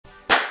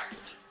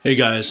Hey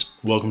guys,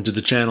 welcome to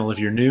the channel if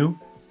you're new.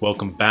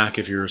 Welcome back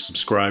if you're a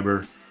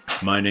subscriber.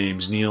 My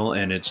name's Neil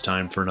and it's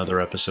time for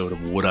another episode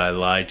of Would I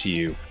Lie to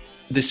You?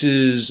 This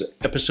is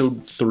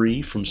episode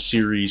 3 from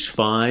series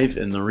 5,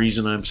 and the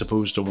reason I'm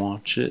supposed to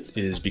watch it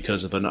is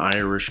because of an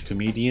Irish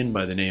comedian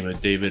by the name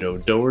of David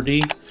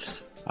O'Doherty.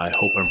 I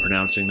hope I'm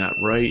pronouncing that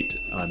right.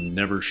 I'm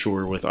never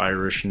sure with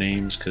Irish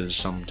names because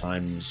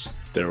sometimes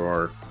there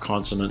are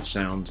consonant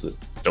sounds that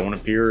don't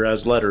appear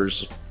as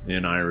letters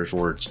in Irish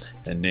words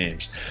and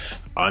names.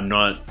 I'm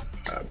not...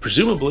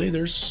 presumably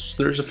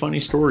there's a funny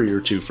story or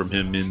two from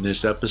him in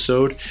this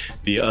episode.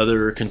 The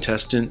other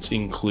contestants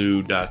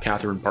include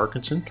Katherine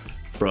Parkinson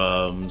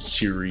from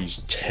series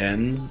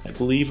 10, I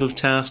believe, of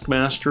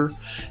Taskmaster,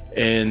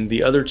 and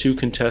the other two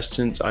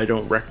contestants I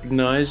don't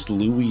recognize,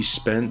 Louie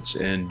Spence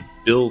and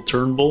Bill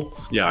Turnbull.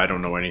 Yeah, I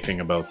don't know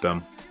anything about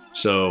them,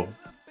 so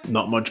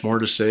not much more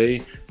to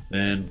say.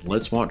 Then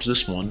let's watch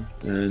this one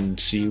and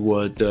see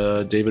what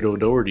David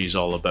O'Doherty is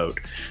all about.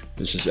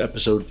 This is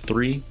episode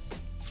 3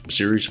 from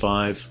series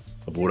 5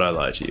 of Would I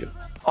Lie to You?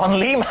 On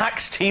Lee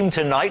Mack's team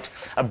tonight,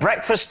 a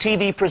breakfast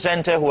TV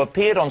presenter who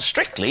appeared on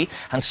Strictly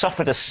and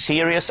suffered a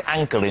serious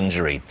ankle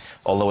injury.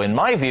 Although, in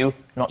my view,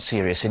 not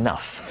serious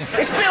enough.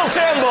 It's Bill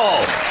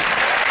Turnbull!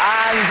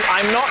 And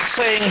I'm not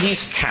saying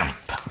he's camp,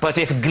 but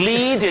if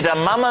Glee did a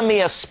Mamma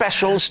Mia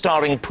special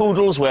starring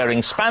poodles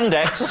wearing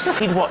spandex,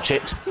 he'd watch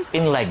it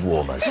in leg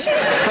warmers.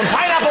 From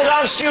Pineapple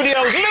Dance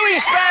Studios, Louie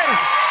Spence!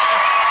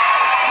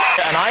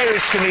 An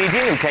Irish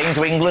comedian who came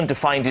to England to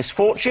find his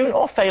fortune,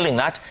 or failing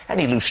that,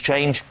 any loose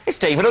change. It's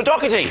David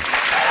O'Doherty.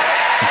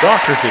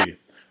 Doherty.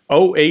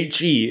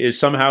 O-H-E is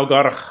somehow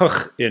got a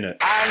h in it.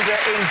 And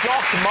in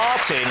Doc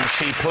Martin,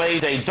 she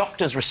played a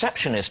doctor's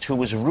receptionist who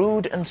was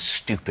rude and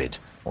stupid.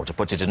 Or to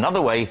put it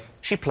another way,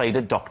 she played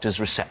a doctor's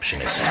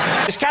receptionist.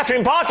 It's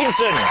Katherine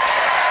Parkinson.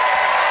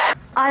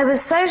 I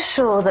was so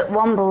sure that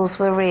Wombles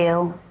were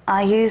real,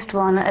 I used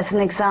one as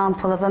an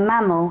example of a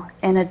mammal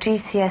in a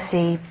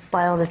GCSE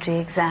biology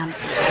exam.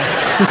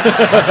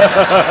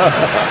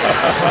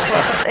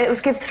 It was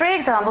give 3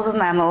 examples of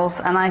mammals,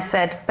 and I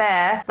said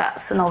bear,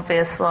 that's an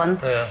obvious one,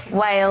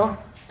 whale,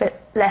 bit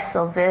less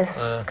obvious,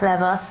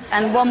 clever,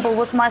 and Womble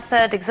was my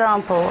 3rd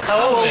example. How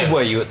old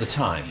were you at the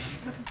time?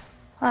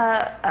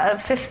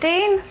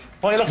 15?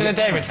 What are you looking at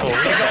David for?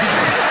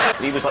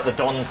 He was like the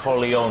Don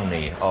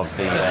Corleone of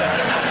the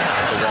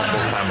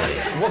Womble family.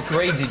 What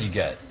grade did you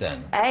get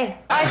then? A.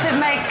 I should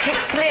make it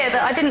clear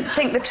that I didn't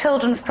think the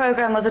children's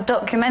programme was a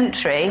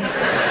documentary.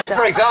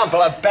 For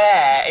example, a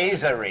bear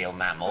is a real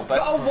mammal,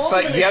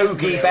 but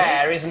Yogi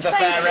Bear isn't a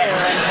fair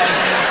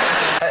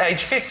representation. At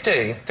age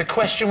 15, the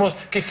question was,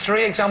 give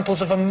 3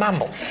 examples of a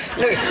mammal.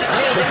 Look,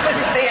 Neil, this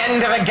isn't the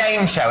end of a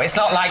game show. It's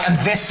not like, and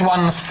this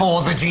one's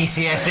for the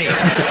GCSE.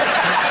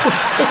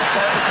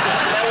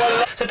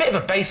 It's a bit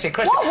of a basic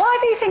question. Why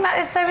do you think that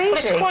is so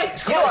easy? Well,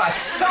 it's quite... You are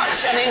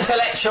such an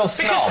intellectual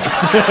snob. You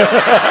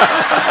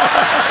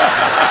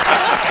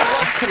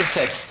could have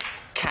said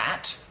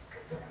cat,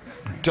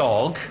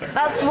 dog...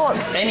 That's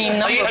what... Any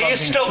number Are you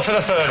stuck for the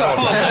 3rd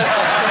one?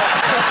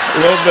 A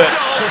little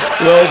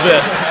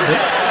bit.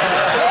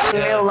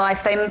 In real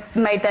life, they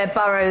made their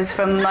burrows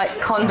from, like,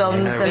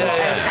 condoms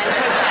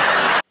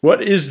and...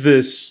 What is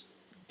this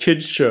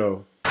kids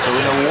show? So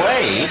in a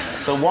way,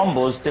 the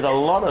Wombles did a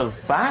lot of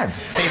bad.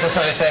 People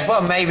sort of say,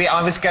 well, maybe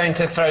I was going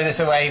to throw this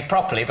away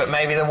properly, but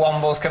maybe the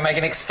Wombles can make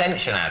an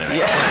extension out of it.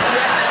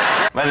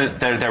 Yeah. Well,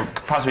 they're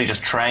possibly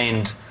just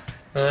trained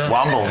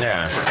Wombles.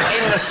 Yeah.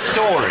 In the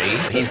story,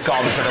 he's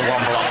gone to the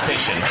Womble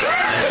optician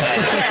and said,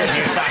 could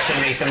you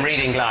fashion me some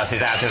reading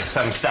glasses out of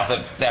some stuff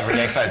that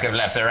everyday folk have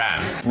left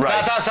around?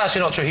 Right. That's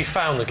actually not true. He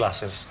found the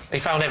glasses. He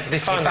found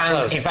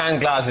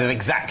glasses of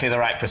exactly the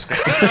right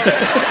prescription.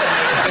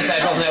 He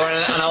said, wasn't there,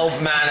 when an old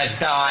man had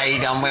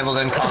died on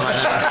Wimbledon Common,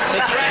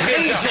 and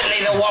immediately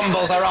the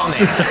Wombles are on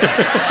him.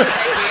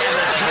 Taking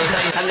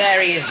everything, and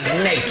there he is,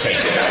 naked.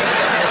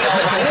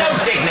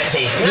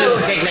 No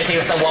dignity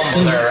if the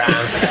Wombles are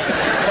around.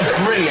 It's a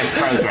brilliant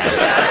programme.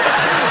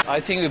 I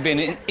think it would be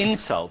an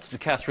insult to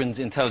Catherine's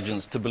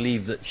intelligence to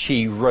believe that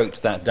she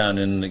wrote that down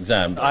in an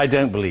exam. I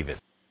don't believe it.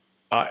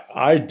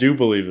 I do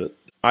believe it.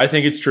 I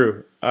think it's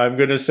true. I'm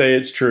going to say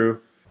it's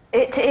true.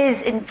 It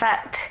is, in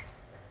fact,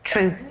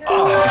 true.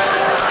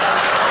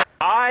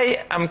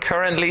 I am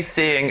currently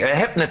seeing a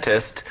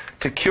hypnotist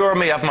to cure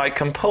me of my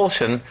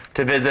compulsion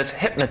to visit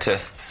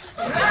hypnotists.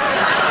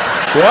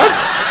 What?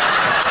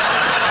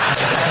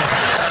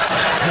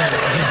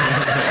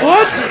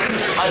 What?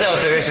 I don't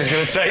think this is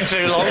going to take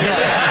too long.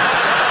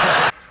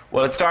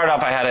 Well, it started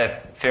off, I had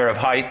a fear of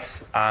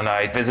heights, and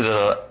I visited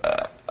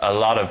a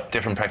lot of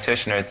different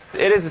practitioners.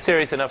 It is a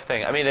serious enough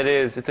thing. I mean,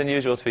 it's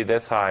unusual to be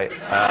this high.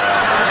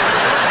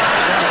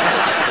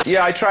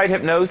 Yeah, I tried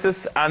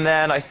hypnosis, and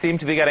then I seemed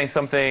to be getting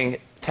something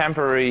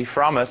temporary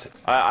from it.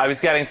 I was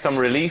getting some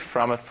relief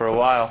from it for a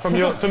while. From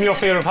your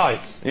fear of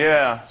heights?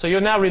 Yeah. So you're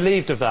now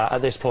relieved of that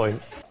at this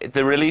point?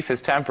 The relief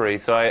is temporary,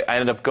 so I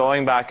ended up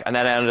going back, and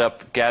then I ended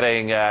up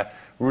getting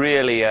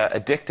really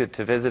addicted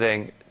to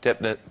visiting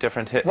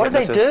different What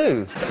do they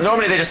do?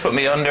 Normally they just put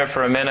me under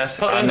for a minute.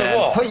 Put and under then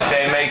what?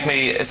 They make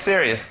me... It's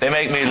serious. They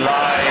make me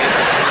lie.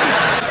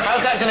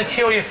 How's that going to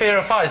cure your fear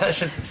of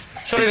heights?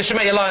 Surely they should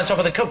make you lie on top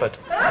of the cupboard.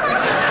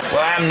 Well,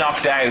 I am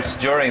knocked out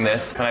during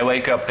this. When I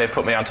wake up, they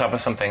put me on top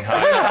of something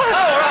high. Oh,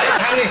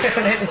 right. How many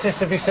different hypnotists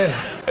have you seen?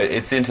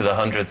 It's into the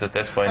hundreds at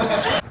this point.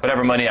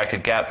 Whatever money I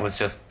could get was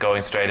just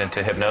going straight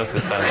into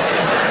hypnosis then.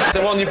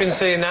 The one you've been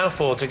seeing now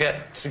for, to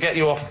get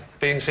you off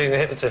being seeing a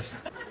hypnotist?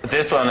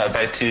 This one,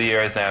 about 2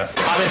 years now.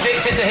 I'm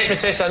addicted to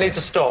hypnotists, I need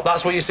to stop.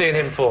 That's what you're seeing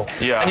him for?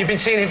 Yeah. And you've been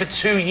seeing him for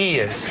 2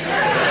 years?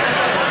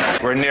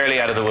 We're nearly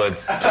out of the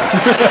woods.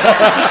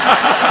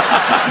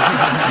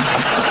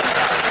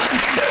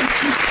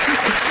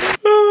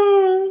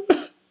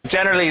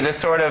 Generally, the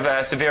sort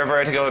of severe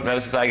vertigo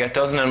hypnosis I get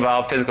doesn't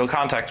involve physical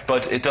contact,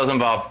 but it does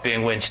involve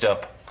being winched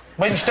up.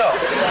 Winched up?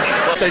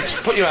 They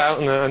put you out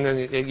and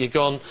then you're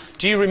gone.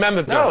 Do you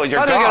remember? No, you're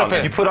How do I get gone. up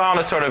here? You put on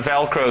a sort of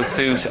Velcro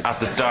suit at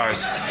the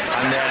start,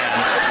 and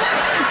then...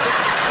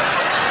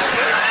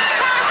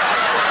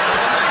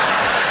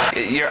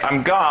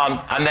 I'm gone,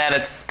 and then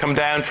it's come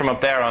down from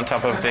up there on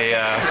top of the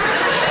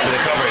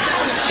cupboard.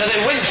 So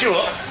they winch you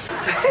up?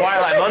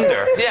 While I'm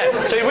under.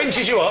 Yeah, so he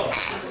winches you up,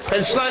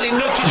 then slightly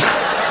nudges you.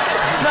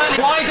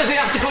 Why does he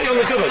have to put you on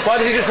the cupboard? Why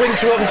does he just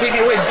winch you up and keep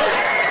you winched?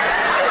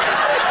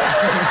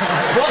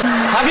 What?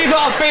 Have you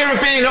got a fear of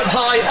being up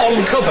high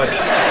on cupboards?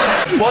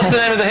 What's the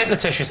name of the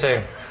hypnotist you're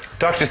seeing?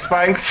 Dr.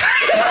 Spanks.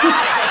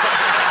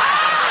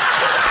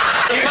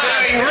 You're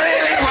doing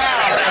really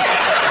well.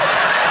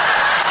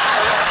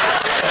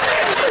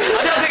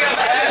 I don't think I've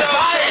ever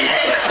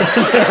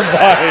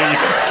Buying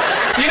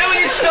it. You know when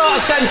you start a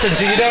sentence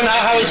and you don't know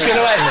how it's going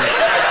to end?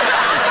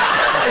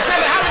 It's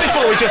never happened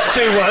before with just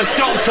 2 words,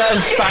 doctor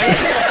and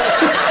Spanks.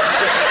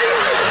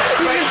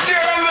 He's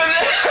German.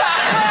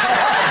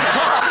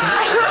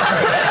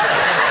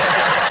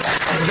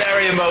 It's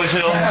very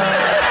emotional.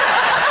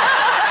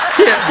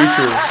 Can't be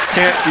true.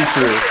 Can't be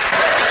true.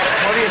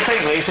 What do you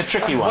think, Lee? It's a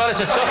tricky one. Well, it's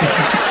a tough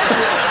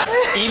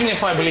one. Even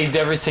if I believed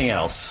everything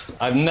else,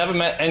 I've never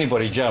met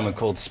anybody German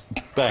called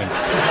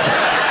Spanks.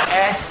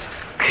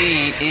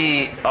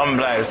 S-E-E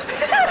umlaut.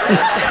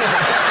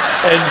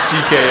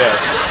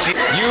 NCKS.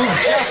 You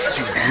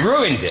just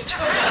ruined it.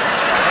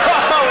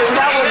 Oh, is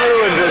that what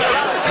ruined it?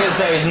 Because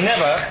there is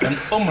never an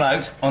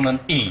umlaut on an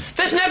E.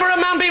 There's never a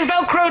man being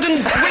velcroed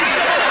and winched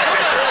up.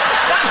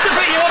 That's the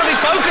bit you want to be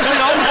focusing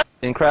on.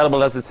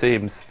 Incredible as it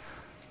seems,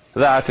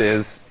 that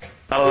is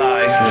a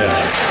lie.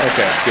 Yeah.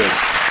 Okay, good.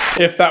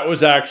 If that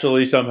was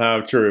actually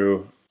somehow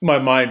true, my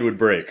mind would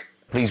break.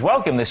 Please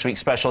welcome this week's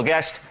special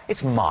guest.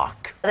 It's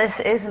Mark. This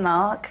is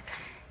Mark.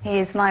 He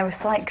is my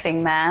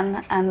recycling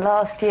man, and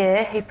last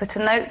year he put a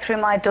note through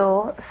my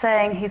door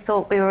saying he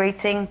thought we were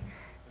eating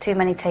too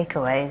many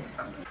takeaways.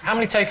 How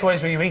many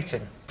takeaways were you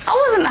eating? I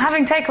wasn't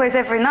having takeaways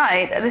every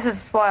night. This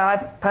is why I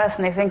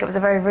personally think it was a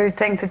very rude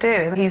thing to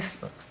do. He's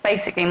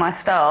basically my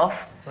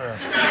staff.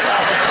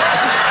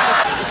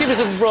 Give us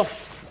a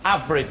rough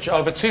average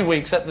over 2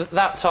 weeks at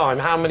that time.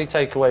 How many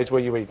takeaways were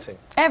you eating?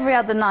 Every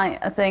other night,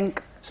 I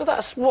think. So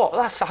that's what?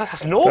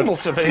 That's normal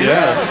to me.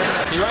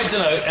 Yeah. He writes a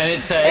note and it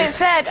It says...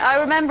 said, I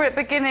remember it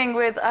beginning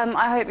with,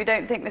 I hope you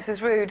don't think this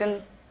is rude,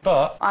 and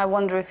But I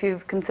wonder if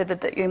you've considered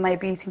that you may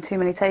be eating too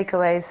many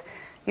takeaways.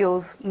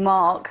 Yours,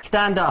 Mark.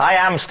 Stand up. I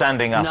am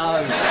standing up.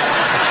 No.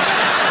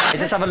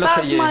 Just have a look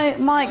That's at you. my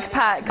mic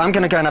pack. I'm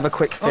going to go and have a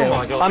quick feel. Oh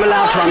my God. I'm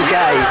allowed to, I'm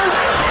gay.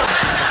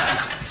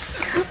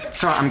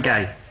 It's right, I'm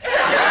gay.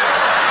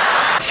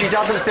 She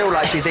doesn't feel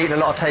like she's eaten a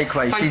lot of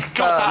takeaways. She's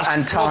firm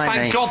and tiny. Well,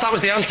 thank God that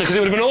was the answer, because it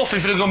would have been awful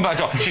if it had gone back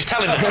up. She's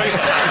telling the truth.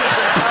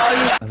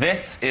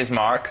 This is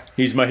Mark.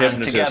 He's my And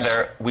hypnotist.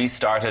 together we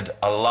started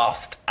a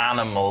lost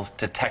animals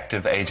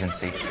detective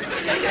agency.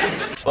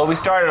 Well, we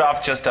started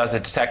off just as a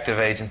detective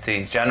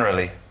agency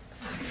generally.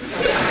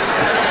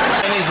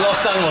 And his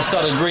lost animal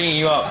started ringing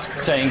you up,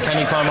 saying, can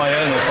you find my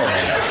owner for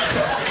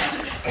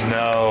me?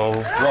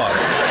 No. What?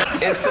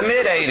 It's the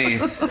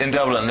mid-80s in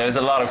Dublin. There's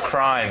a lot of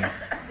crime.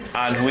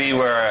 And we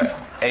were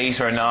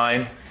 8 or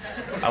 9,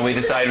 and we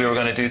decided we were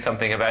going to do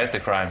something about the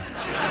crime.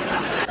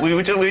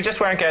 We just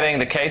weren't getting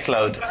the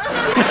caseload.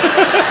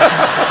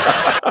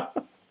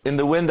 In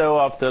the window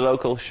of the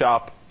local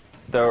shop,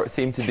 there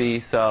seemed to be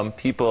some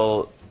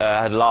people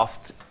had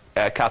lost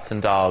cats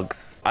and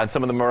dogs, and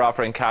some of them were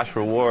offering cash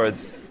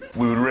rewards.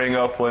 We would ring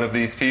up one of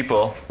these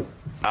people,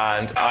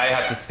 and I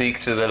had to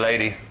speak to the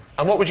lady.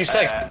 And what would you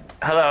say?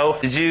 Hello,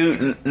 did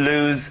you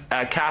lose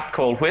a cat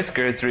called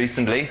Whiskers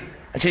recently?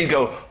 And she'd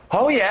go,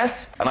 oh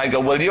yes. And I'd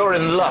go, well, you're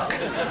in luck,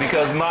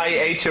 because my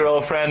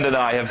 8-year-old friend and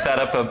I have set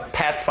up a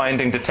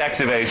pet-finding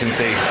detective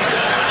agency,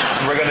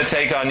 and we're going to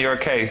take on your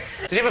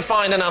case. Did you ever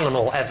find an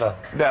animal, ever?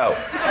 No.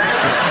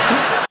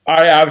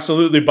 I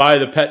absolutely buy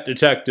the pet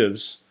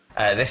detectives.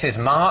 This is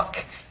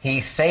Mark. He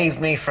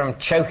saved me from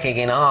choking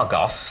in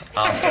Argos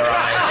after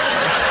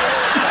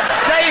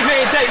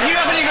David, you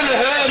haven't even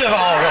heard of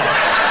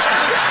Argos.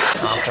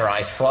 after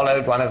I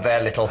swallowed one of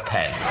their little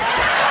pens.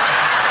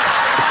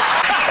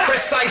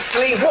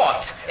 Precisely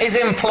what is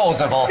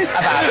implausible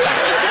about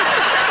that?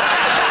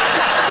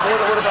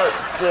 What about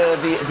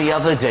the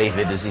other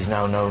David, as he's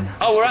now known?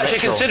 Oh, we're Mr. actually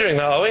Mitchell? considering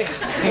that, are we?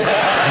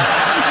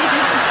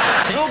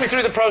 Can you walk me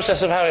through the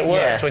process of how it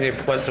worked when you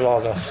went to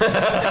Argos?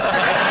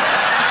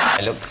 I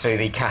looked through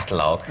the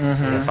catalogue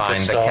to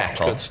find the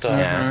kettle. Good stuff.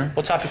 Yeah.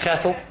 What type of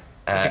kettle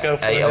did you go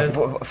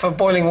for? For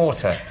boiling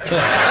water.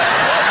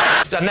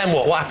 And then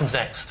what? What happens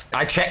next?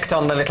 I checked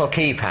on the little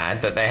keypad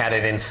that they had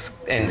it in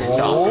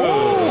stock.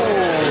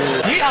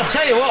 I'll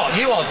tell you what,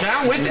 you are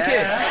down with the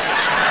kids.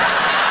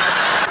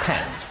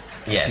 Pen.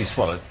 Yes. She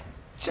swallowed.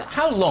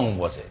 How long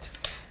was it?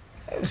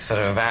 It was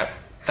sort of about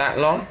that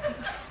long,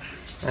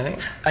 I think.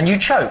 And you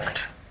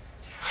choked?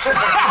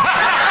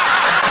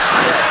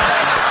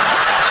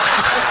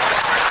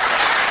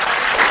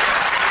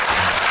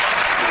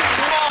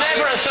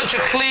 Never has such a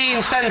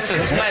clean sentence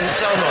meant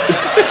so much.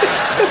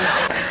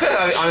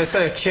 I was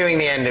sort of chewing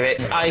the end of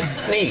it. I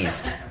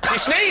sneezed. You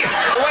sneeze!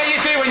 The way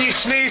you do when you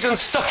sneeze and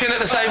suck in at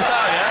the same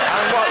time,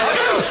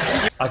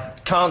 yeah? I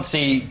can't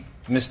see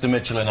Mr.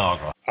 Mitchell in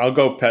Argos. I'll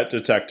go Pet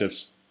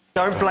Detectives.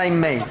 Don't blame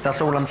me,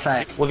 that's all I'm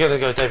saying. We're going to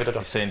go David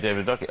O'Doherty. Saying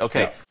David Ducky.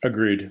 Okay. Yeah.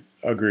 Agreed.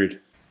 Agreed.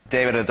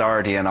 David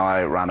O'Doherty and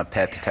I ran a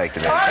pet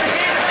detective.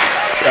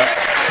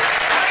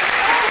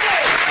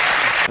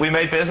 We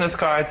made business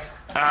cards,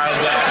 and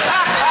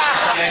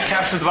the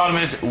caption at the bottom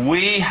is,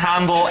 "We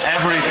handle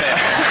everything."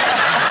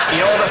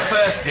 You're the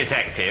first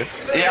detective.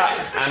 Yeah.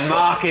 And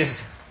Mark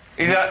is...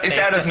 He's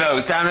down as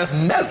notes. Down as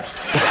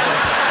notes.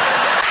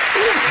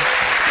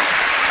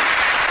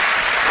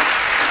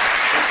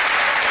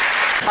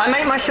 I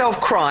make myself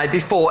cry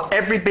before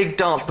every big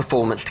dance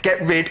performance to get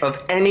rid of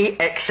any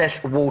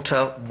excess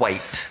water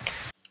weight.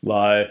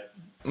 Lie.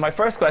 My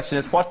first question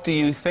is, what do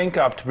you think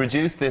of to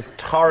produce this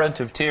torrent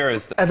of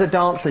tears? As a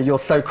dancer, you're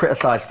so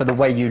criticised for the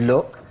way you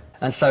look,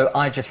 and so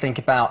I just think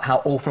about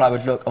how awful I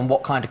would look and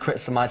what kind of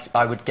criticism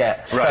I would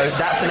get. Right. So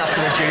that's enough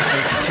to reduce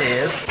me to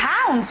tears.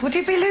 Pounds? Would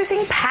you be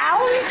losing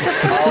pounds just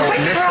for the quick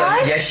Listen,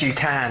 ride? yes, you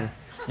can.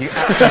 You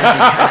absolutely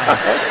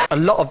can. A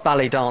lot of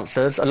ballet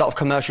dancers, a lot of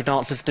commercial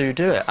dancers do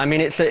it. I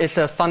mean, it's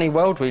a funny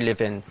world we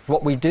live in.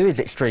 What we do is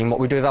extreme. What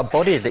we do with our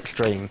body is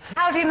extreme.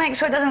 How do you make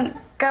sure it doesn't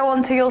go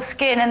onto your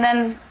skin and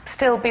then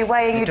still be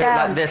weighing you Do it down?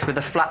 like this with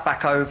a flat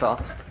back over.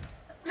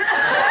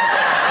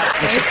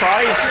 I'm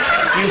surprised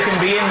you can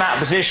be in that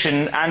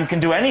position and can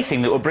do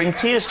anything that will bring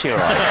tears to your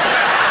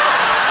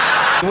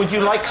eyes. Would you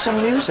like some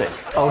music?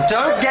 Oh,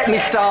 don't get me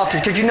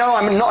started, because you know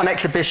I'm not an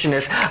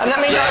exhibitionist. And let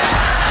me know...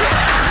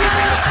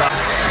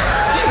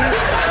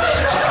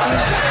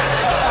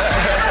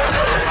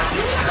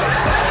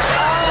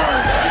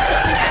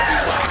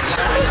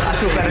 I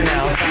feel better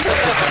now.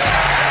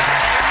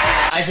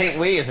 I think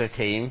we as a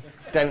team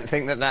don't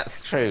think that that's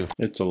true.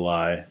 It's a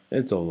lie.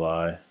 It's a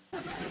lie.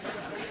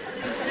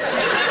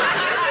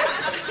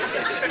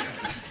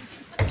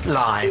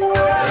 Lie.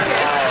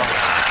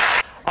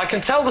 I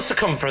can tell the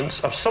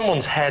circumference of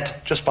someone's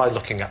head just by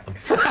looking at them.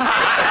 David,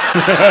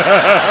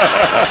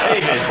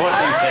 what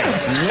do you think?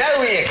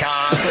 No, you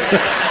can't.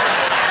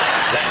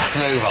 Let's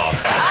move on.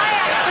 I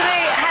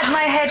actually had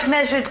my head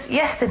measured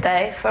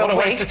yesterday for What a a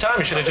week. waste of time.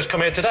 You should have just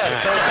come here today.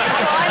 So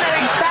I know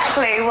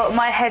exactly what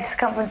my head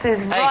circumference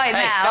is right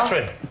now.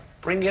 Katherine,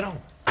 bring it on.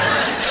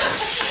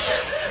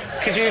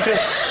 Could you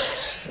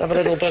just have a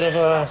little bit of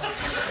a...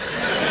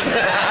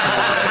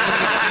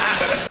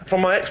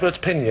 From my expert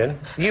opinion,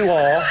 you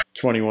are...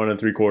 21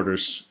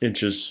 3/4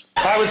 inches.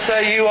 I would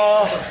say you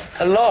are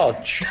a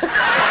large.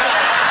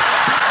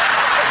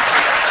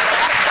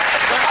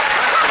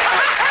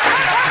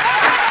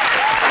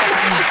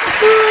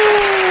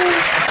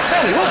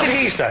 Tell me, what did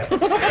he say?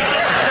 Because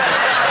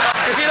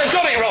they've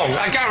got it wrong,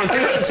 I guarantee.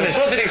 Listen to this.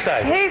 What did he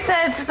say? He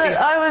said that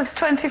I was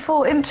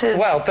 24 inches.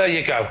 Well, there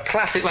you go.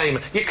 Classic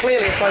layman. You're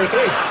clearly a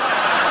 23.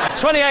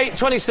 28,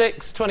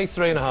 26,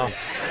 23 and a half.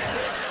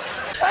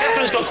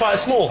 Katherine's got quite a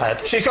small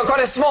head. She's got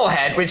quite a small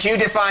head, which you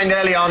defined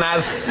early on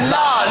as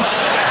large.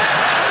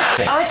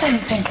 I don't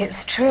think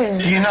it's true.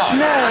 Do you not?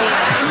 No.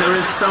 There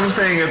is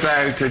something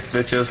about it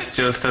that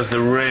just has the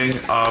ring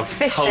of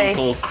Fishy.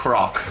 total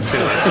crock to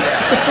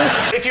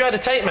it. If you had a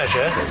tape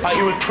measure,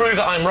 you would prove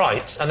that I'm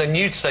right, and then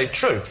you'd say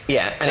true.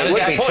 Yeah, and Then it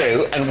would I'd be get a point.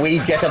 true, and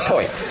we'd get a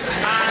point.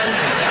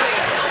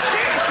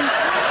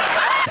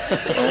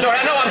 Sorry,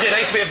 I know what I'm doing. I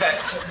used to be a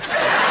vet.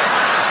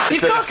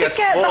 You've got to get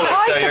the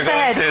height of the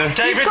head.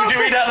 David, would you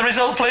read out the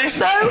result, please?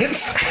 No.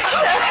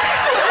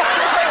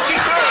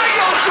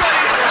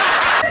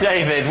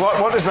 David,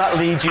 what does that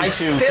lead you I to?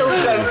 still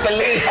don't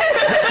believe it.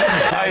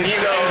 I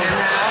don't.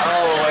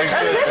 Oh my A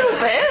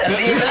goodness.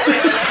 little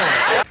bit.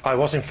 I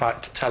was, in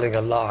fact, telling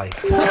a lie.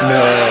 No.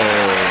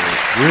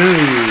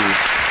 Really?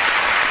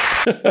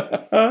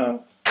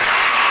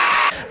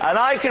 And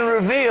I can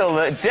reveal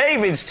that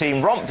David's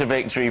team romped to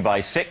victory by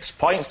 6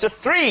 points to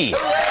 3.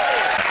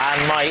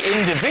 And my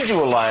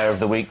individual liar of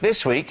the week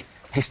this week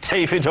is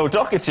David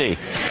O'Doherty.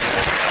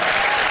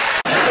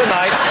 Good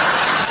night.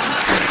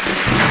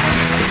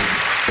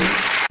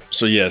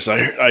 So yes,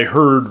 I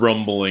heard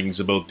rumblings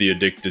about the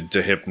Addicted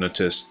to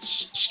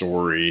Hypnotists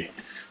story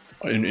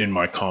in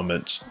my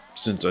comments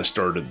since I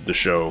started the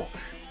show.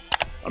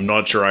 I'm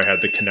not sure I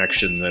had the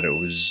connection that it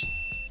was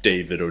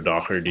David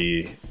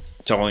O'Doherty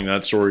telling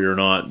that story or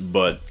not,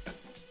 but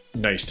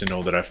nice to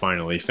know that I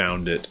finally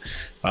found it.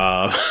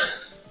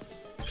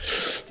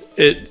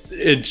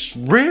 It's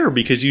rare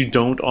because you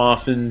don't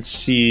often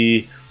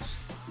see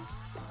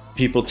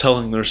people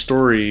telling their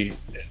story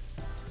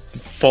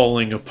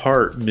falling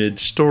apart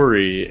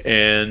mid-story,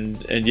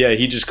 and yeah,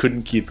 he just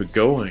couldn't keep it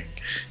going.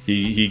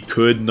 He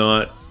could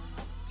not,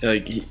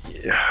 like,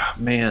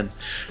 man,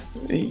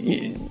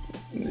 he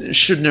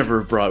should never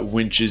have brought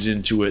winches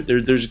into it.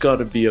 There's got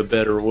to be a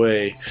better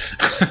way.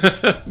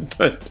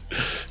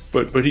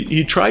 but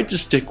he tried to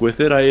stick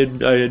with it. I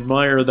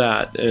admire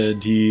that,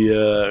 and he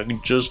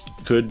just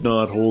could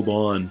not hold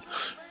on.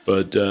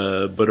 But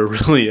a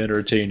really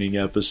entertaining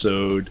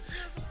episode.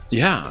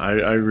 Yeah,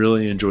 I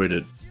really enjoyed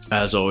it.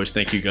 As always,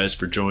 thank you guys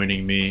for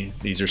joining me.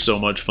 These are so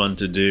much fun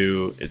to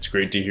do. It's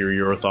great to hear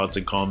your thoughts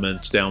and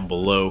comments down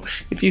below.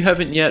 If you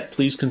haven't yet,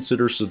 please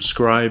consider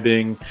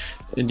subscribing.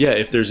 And yeah,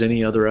 if there's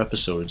any other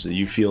episodes that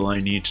you feel I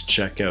need to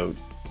check out,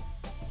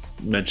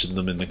 mention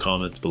them in the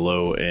comments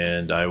below,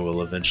 and I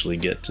will eventually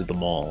get to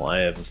them all. I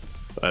have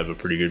a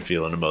pretty good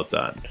feeling about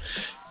that.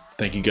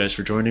 Thank you guys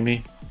for joining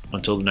me.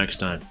 Until the next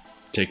time,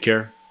 take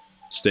care,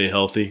 stay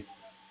healthy,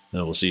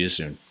 and we'll see you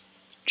soon.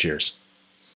 Cheers.